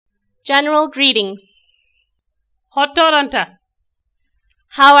General greetings. Hotoranta.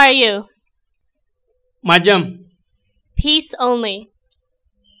 How are you? Majam. Peace only.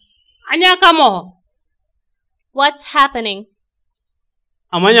 Anyaka moho. What's happening?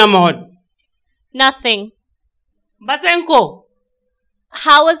 Amanya mohod. Nothing. Basenko.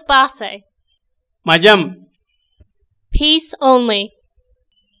 How was Base? Majam. Peace only.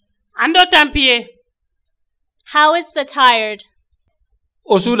 Ando tampie. How is the tired?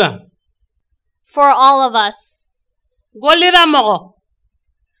 Osuda. For all of us. Golira moho.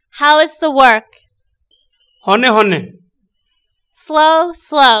 How is the work? Hone. Slow,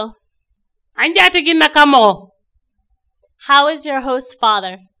 slow. Anjate ginaka moho. How is your host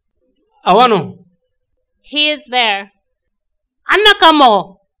father? Awano. He is there. Annaka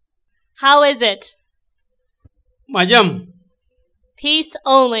moho. How is it? Majam. Peace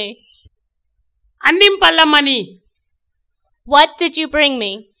only. Andim palamani. What did you bring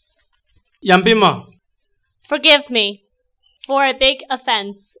me? Yampima. Forgive me for a big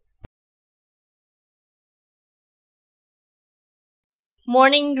offense.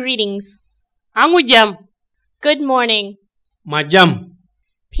 Morning greetings. Angujam. Good morning. Majam.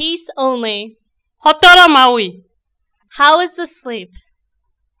 Peace only. Hotoro maui. How is the sleep?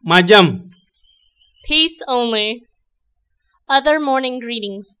 Majam. Peace only. Other morning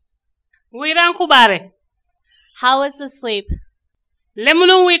greetings. Wiran kubare. How is the sleep?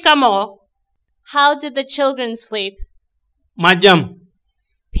 Lemunu wika moho. How did the children sleep? Majam.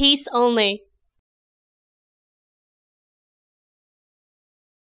 Peace only.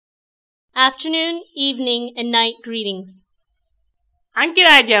 Afternoon, evening, and night greetings.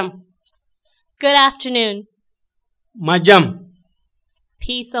 Ankirajam. Good afternoon. Majam.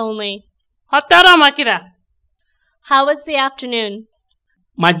 Peace only. Hotoro makira. How was the afternoon?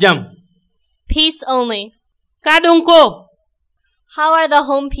 Majam. Peace only. Kadunko. How are the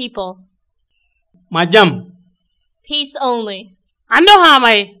home people? Majam. Peace only. Ando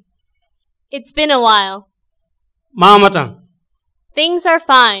hamai. It's been a while. Mahamatan. Things are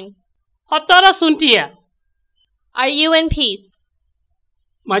fine. Hotoro suntia. Are you in peace?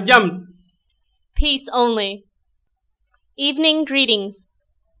 Majam. Peace only. Evening greetings.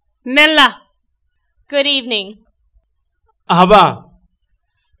 Nella. Good evening. Ahaba.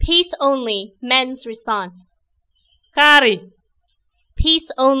 Peace only, men's response. Kari. Peace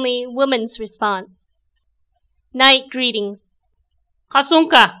only, women's response. Night greetings.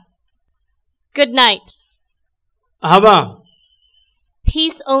 Kasunka. Good night. Ahaba.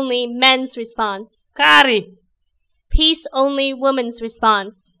 Peace only, men's response. Kari. Peace only, women's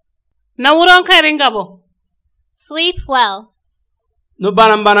response. Nawuron kairingabo. Sleep well. No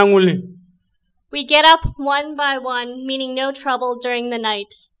bananguli. We get up one by one, meaning no trouble during the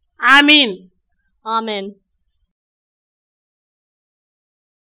night. Amin. Amen.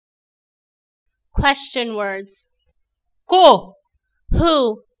 Question words. Ko.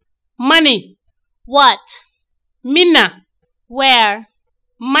 Who? Money. What? Minna. Where?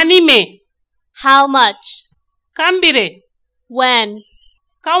 Money me. How much? Kambire. When?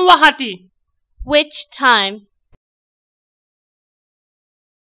 Kamwahati. Which time?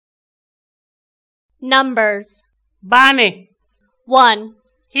 Numbers. Bane. 1,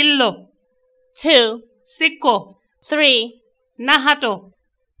 Hillo. 2, Sikko. 3, Nahato.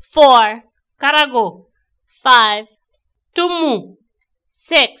 4, Karago. 5, Tumu.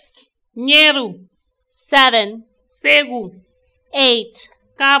 6, Nyeru. 7, Segu. 8,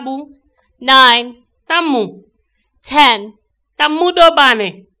 Kabu. 9, Tamu. 10, Tamudo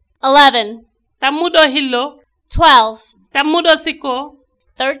bane. 11, Tamudo hillo. 12, Tamudo sikko.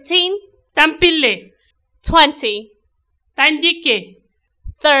 13, Tampille. 20, Tanjike.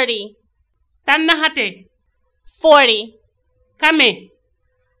 30, Tannahate. 40, Kame.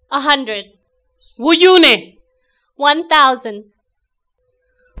 100, Wujune. 1,000.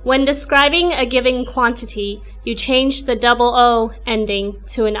 When describing a given quantity, you change the double O ending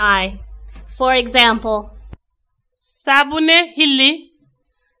to an I. For example, Sabune hilli.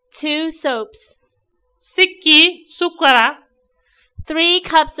 2 soaps, Sikki sukara. 3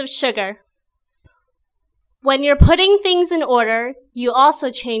 cups of sugar. When you're putting things in order, you also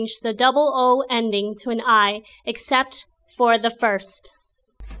change the double O ending to an I, except for the first.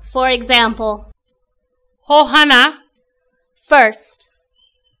 For example, Hohana. first,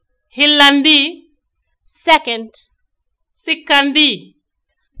 Hillandi. second, Sikkandi.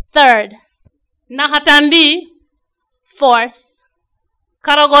 third, Nahatandi. fourth,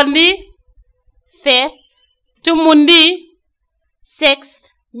 Karagondi. fifth, Tumundi. sixth,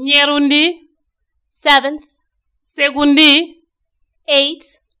 Nyerundi. seventh, Segundi.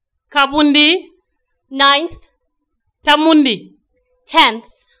 eighth, Kabundi. ninth, Tamundi. 10th.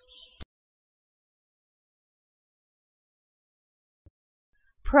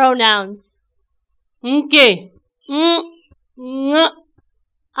 Pronouns. Nke. Ng.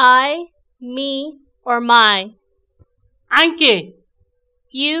 I, me, or my. Anke.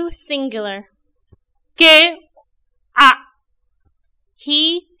 You, singular. Ke. A.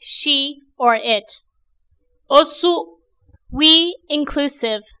 He, she, or it. Osu. We,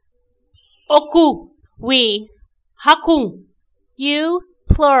 inclusive. Oku. We. Haku. You,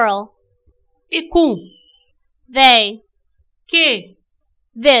 plural. Iku. They. Ke.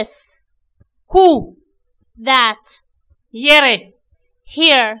 This. Ku. That. Yere.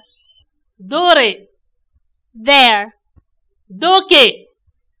 Here. Dore. There. Doke.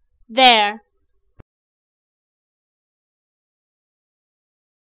 There.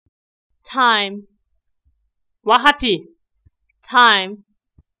 Time. Wahati. Time.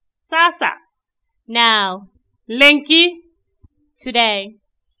 Sasa. Now. Lenki. Today.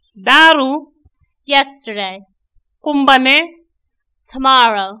 Daru. Yesterday. Kumbane.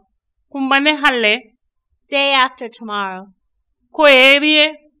 Tomorrow. Kumbane halle. Day after tomorrow.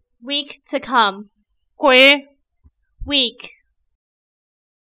 Koerie. Week to come. Koe. Week.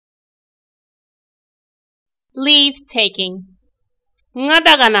 Leave taking.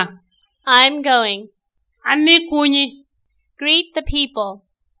 Ngadagana. I'm going. Ani kunyi. Greet the people.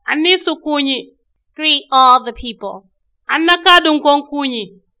 Ani sukunyi. Greet all the people. Annakadun kon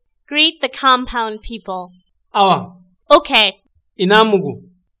kunyi. Greet the compound people. Awa. Okay. Inamugu.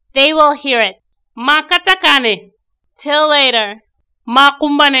 They will hear it. Ma katakane. Till later. Ma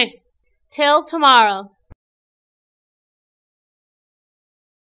kumbane. Till tomorrow.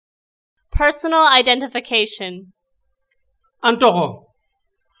 Personal identification. Antoho.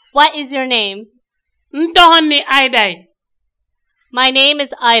 What is your name? Ntohoni aidai. My name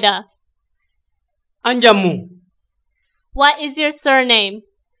is Ida. Anjamu. What is your surname?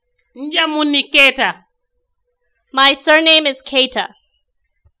 Njamu ni Keta. My surname is Keita.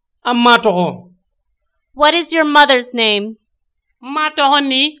 Ammatoho. What is your mother's name?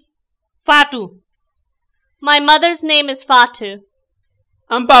 Matohoni Fatu. My mother's name is Fatu.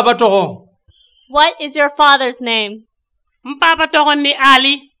 Ampaba toho. What is your father's name? Mpapa tohoni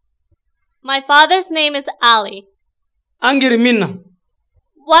Ali. My father's name is Ali. Angiri minna.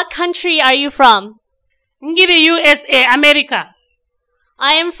 What country are you from? Ngiri USA, America.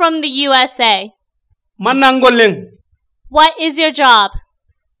 I am from the USA. Manangoleng. What is your job?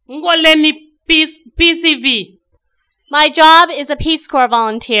 Ngoleni PCV. My job is a Peace Corps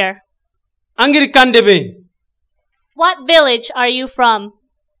volunteer. Angiri kandebe. What village are you from?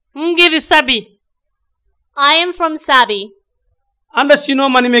 Ngiri Sabi. I am from Sabi. Anda sino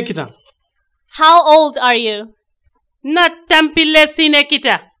manimekita. How old are you? Na tampile sine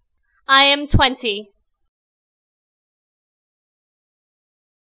kita. I am 20.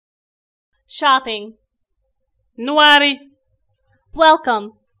 Shopping. Nuari.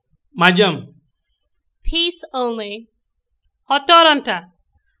 Welcome. Majam. Peace only. Hotoranta.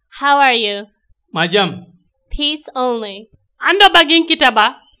 How are you? Majam. Peace only. Ando bagin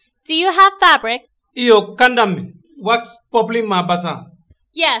kitaba. Do you have fabric? Iyo kandami. Wax popli mabasa.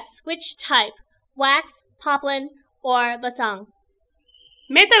 Yes. Which type? Wax, poplin, or batang?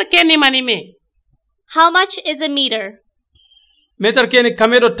 Meter keni manime. How much is a meter? Meter keni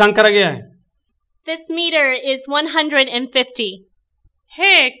kamedo tankarage. This meter is 150.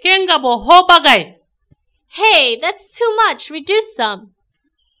 Hey, kengabo ho bagay. Hey, that's too much. Reduce some.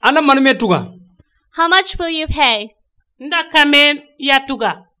 Anda manimetuga. How much will you pay? Nda kame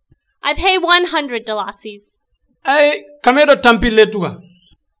yatuga. I pay 100 dolasis. Ay kamedo tampile tuga.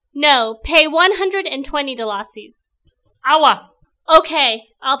 No, pay 120 dolasis. Awa. Okay,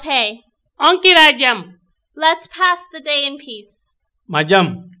 I'll pay. Onkira jam. Let's pass the day in peace.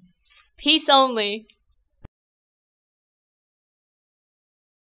 Majam. Peace only.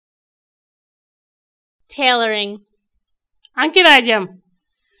 Tailoring. Ankira jam.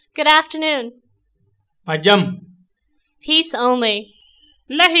 Good afternoon. Majam. Peace only.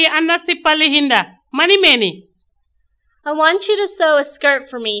 Lahi anasipali hinda. Manimeni. I want you to sew a skirt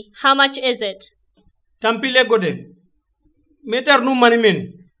for me. How much is it? Tampile gode. Meter nu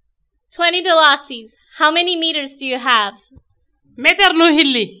manimen. 20 dolasis. How many meters do you have? Meter nu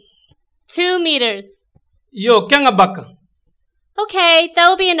hilli. 2 meters. Yo kenga baka. Okay, that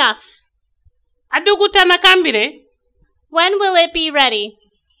will be enough. Aduguta na kambire. When will it be ready?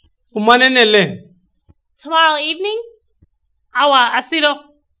 Umanenele. Tomorrow evening? Awa asiro.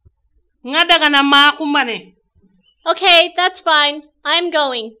 Ngadaga na maa kumbane. Okay, that's fine. I'm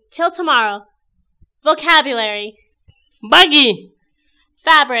going. Till tomorrow. Vocabulary. Bagi.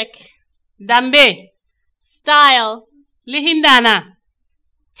 Fabric. Dambe. Style. Lihindana.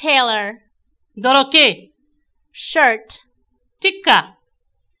 Tailor. Doroke. Shirt. Tikka.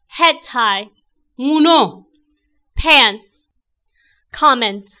 Head tie. Muno. Pants.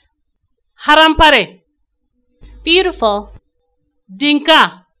 Comment. Harampare. Beautiful.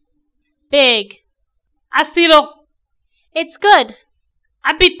 Dinka. Big. Asilo. It's good.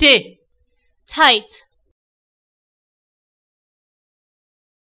 Abite. Tight.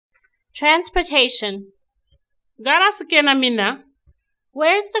 Transportation. Garas kena mina.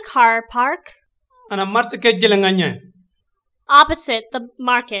 Where's the car park? Ana marsi ke jelenganya. Opposite the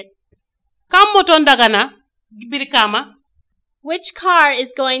market. Kam moton dagana. Birkama. Which car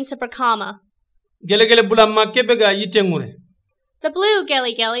is going to Brikama? Gele bulamma kebega yitengure. The blue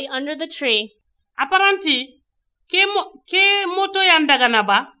geli under the tree. Aparanti. Ke moto yandagana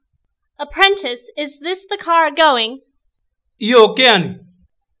ba? Apprentice, is this the car going? Iyo keani.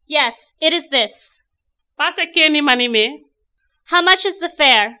 Yes, it is this. Pase keni manime. How much is the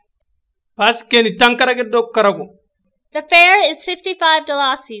fare? Pas keni tankarage dok karago. The fare is $55.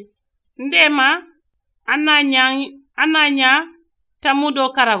 Ndema. Ananya.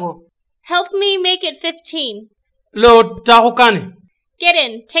 Tamudo karago. Help me make it 15. Lo tahukane. Get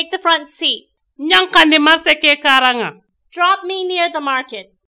in. Take the front seat. Nyankande maseke karanga. Drop me near the market.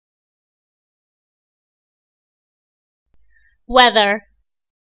 Weather.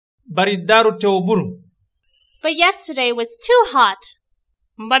 Bari daru teoburu. But yesterday was too hot.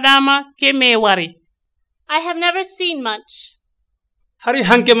 Mbadama keme wari. I have never seen much. Hari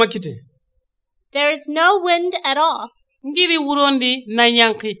hanke makite. There is no wind at all. Ngiri wurondi na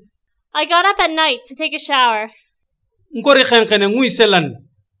nyanki. I got up at night to take a shower. Nkori khenkene ngui selan.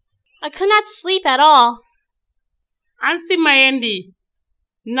 I could not sleep at all. Ansi mayendi.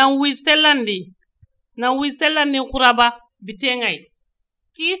 Na wiselandi kuraba bitengai.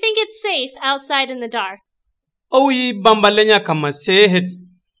 Do you think it's safe outside in the dark? Oyi bambalenya kama sehet.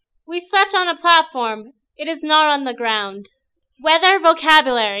 We slept on a platform. It is not on the ground. Weather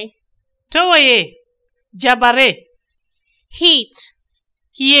vocabulary. Towaye. Jabare. Heat.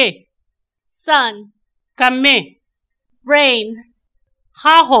 Kie. Sun. Kame. Rain.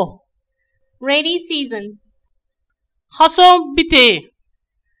 Haho. Rainy season. Haso bite.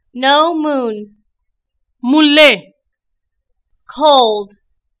 No moon. Mulle. Cold.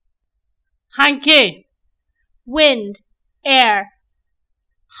 Hanke. Wind. Air.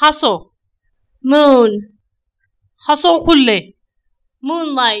 Haso. Moon. Haso hulle.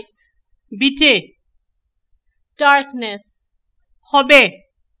 Moonlight. Bite. Darkness. Hobe.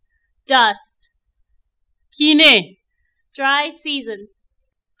 Dust. Kine. Dry season.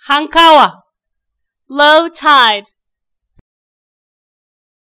 Hankawa. Low tide.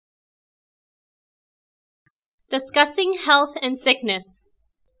 Discussing health and sickness.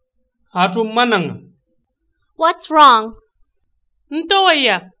 Hatu mananga. What's wrong?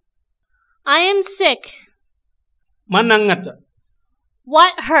 Ntowaya. I am sick. Manangata.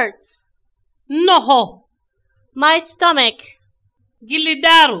 What hurts? Noho. My stomach.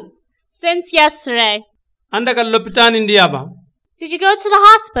 Gilidaru. Since yesterday. Andaka lopitan indiaba. Did you go to the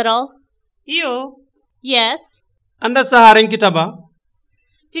hospital? Iyo. Yes. Anda saharen kitaba.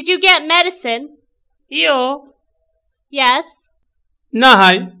 Did you get medicine? Iyo. Yes.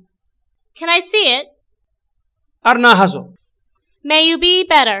 Nahai. Can I see it? Arna haso. May you be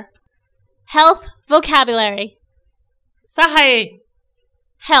better. Health vocabulary. Sahaye.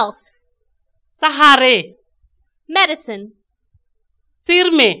 Health. Sahare. Medicine.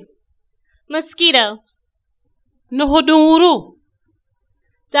 Sirme. Mosquito. Nohodunguru.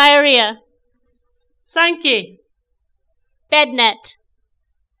 Diarrhea. Sanke. Bed net.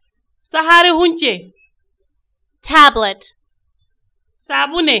 Sahare hunche. Tablet.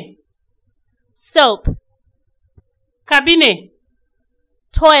 Sabune. Soap. Kabine.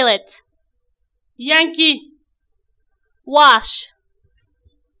 Toilet. Yankee. Wash.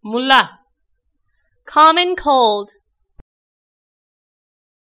 Mulla. Common cold.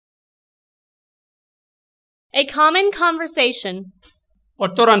 A common conversation.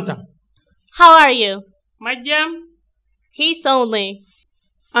 Otoranta. How are you? Majam. Peace only.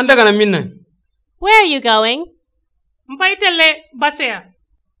 Andaka na minna. Where are you going? Mpaitele basea.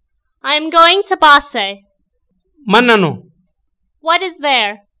 I am going to Basse. Manano. What is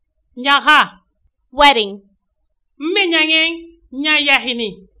there? Nyaha. Wedding. Mmenyangeng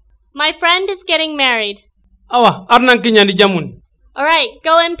nyayahini. My friend is getting married. Awa, arnan kinyandi jamun. All right,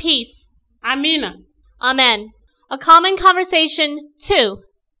 go in peace. Amina. Amen. A common conversation 2.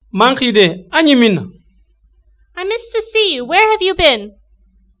 Mankide, anyi minna. I missed to see you. Where have you been?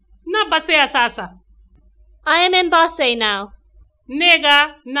 Na basea sasa. I am in Basse now.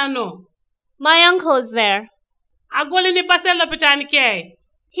 Nega nano. My uncle is there. Agole ni base lopitani ke.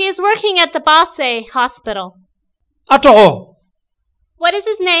 He is working at the Basse hospital. Ato. What is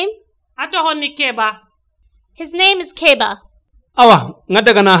his name? Ato honi Keba. His name is Keba. Awa, nga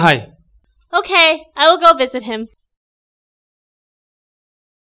daga na hai. Okay, I will go visit him.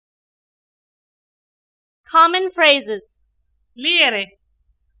 Common phrases. Liere.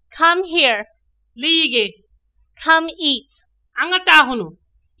 Come here. Liige. Come eat. Anga tahunu.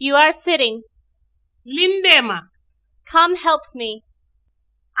 You are sitting. Lindema. Come help me.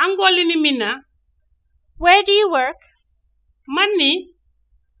 Angolini mina. Where do you work? Manni.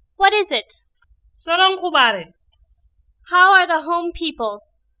 What is it? Sorong kubare. How are the home people?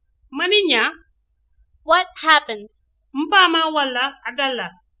 Maninya. What happened? Mpama wala adala.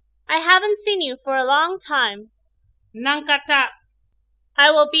 I haven't seen you for a long time. Nankata. I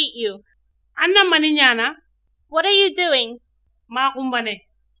will beat you. Anna maninyana. What are you doing? Makumbane.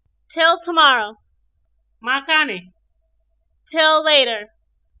 Till tomorrow. Makane. Till later.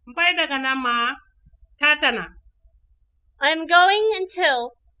 Mpaida kana ma. Tatana. I am going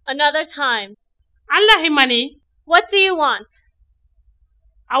until another time. Allah himani. What do you want?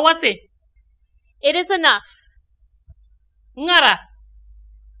 Awase. It is enough. Ngara.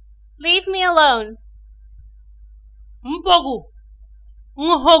 Leave me alone. Mpogu.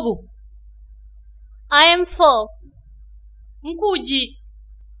 Nguhogu. I am full. Nkuji.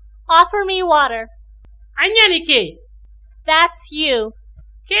 Offer me water. Anyani ke. That's you.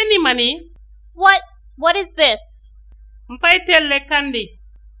 Keni mani. What is this? Mpaitelle kandi.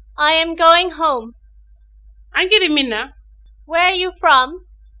 I am going home. Angiri mina. Where are you from?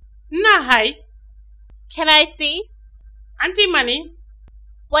 Na hai. Can I see? Anti mani.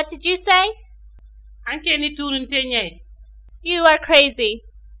 What did you say? Anke ni turunte nyai. You are crazy.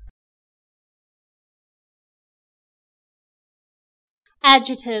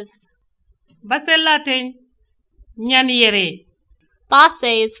 Adjectives. Basella ten. Nyani yere.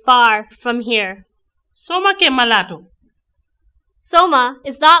 Basse is far from here. Soma ke malato. Soma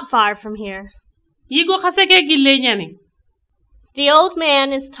is not far from here. Yigo khaseke gille nyani. The old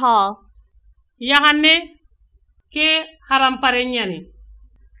man is tall. Yahanne ke harampare nyani.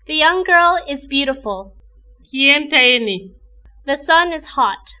 The young girl is beautiful. Kien taeni. The sun is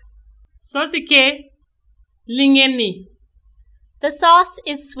hot. Sosi ke lingeni. The sauce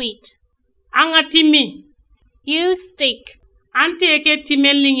is sweet. Anga timi. You stink. Ante ke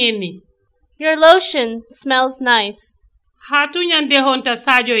timen lingeni. Your lotion smells nice. Hatu nyande honta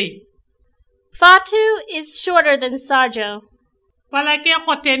sajoi. Fatu is shorter than Sarjo. Palake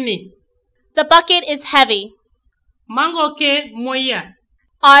khoteni. The bucket is heavy. Mango ke moya.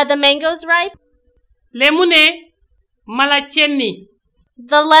 Are the mangoes ripe? Lemune malacheni.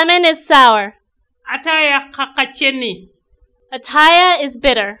 The lemon is sour. Ataya kakacheni. Ataya is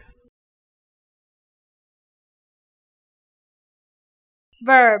bitter.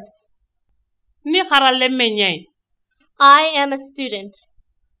 Verbs. Ni kharalle menyai. I am a student.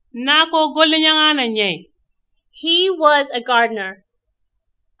 Nako gollenyangana nyai. He was a gardener.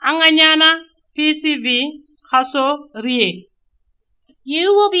 Anganyana PCV khaso rie.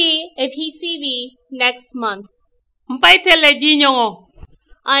 You will be a PCV next month. Mpaitele jinyongo.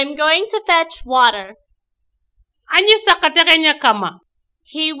 I'm going to fetch water. Anyi sakatekenya kama.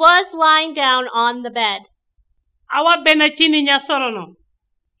 He was lying down on the bed. Awa benachini nya sorono.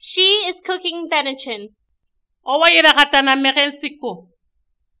 She is cooking Benachin. Owa ira katana meken sikko.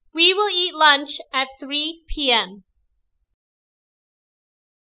 We will eat lunch at 3 p.m.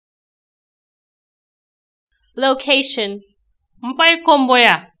 Location. Mpai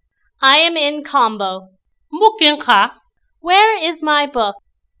komboya. I am in Combo. Mbukin kha. Where is my book?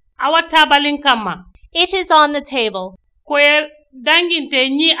 Awa tabalin kama. It is on the table. Kwer danginte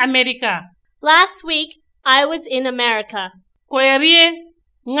ni Amerika. Last week, I was in America. Kwerie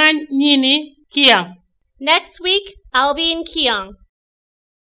nga nini kiang. Next week, I'll be in Keong.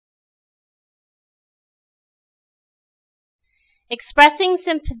 Expressing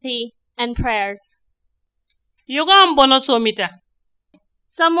sympathy and prayers. Yoga ambono somita.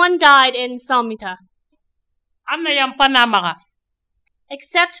 Someone died in Somita. Amna yampana maga.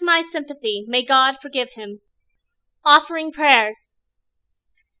 Accept my sympathy. May God forgive him. Offering prayers.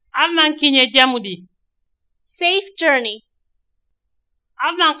 Amna kinye jamudi. Safe journey.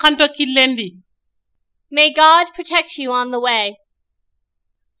 Amna kanto kilendi. May God protect you on the way.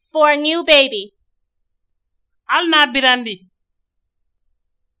 For a new baby. Alna birandi.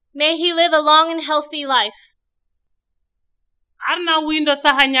 May he live a long and healthy life. Arna windo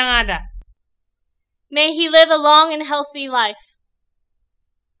sahanyangada. May he live a long and healthy life.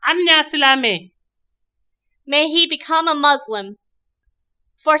 Anya silame. May he become a Muslim.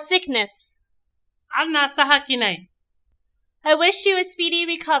 For sickness. Alna sahakinai. I wish you a speedy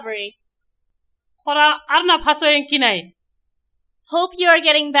recovery. Hora arna pasoyen kinai. Hope you are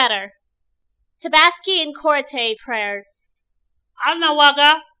getting better. Tabaski and Korite prayers. Alna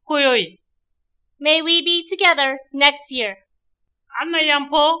waga koyoy. May we be together next year. Alna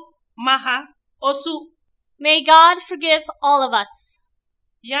yampo maha osu. May God forgive all of us.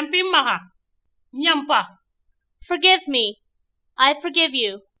 Yampi maha. Nyampa. Forgive me. I forgive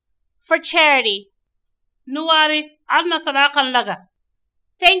you. For charity. Nuwari alna sadakan laga.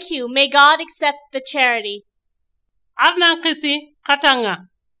 Thank you. May God accept the charity. Alna kisi katanga.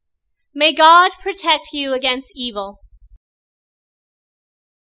 May God protect you against evil.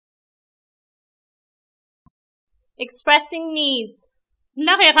 Expressing needs.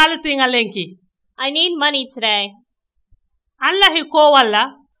 Nake khalisi ngalenki. I need money today. Allahi ko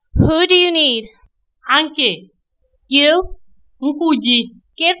walla. Who do you need? Anke. You? Nkuji.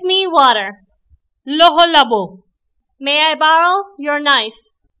 Give me water. Loho labo. May I borrow your knife?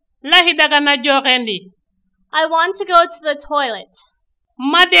 Lahi daga na jokendi. I want to go to the toilet.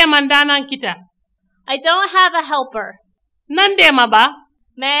 Made mandanan kita. I don't have a helper. Nandema ba?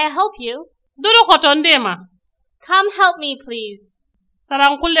 May I help you? Duru kotondema. Come help me, please.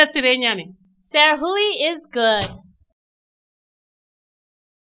 Sarahule sirenyani. Serehule is good.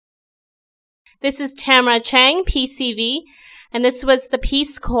 This is Tamara Chang, PCV, and this was the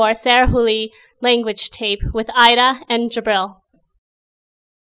Peace Corps Sarrahule language tape with Ida and Jabril.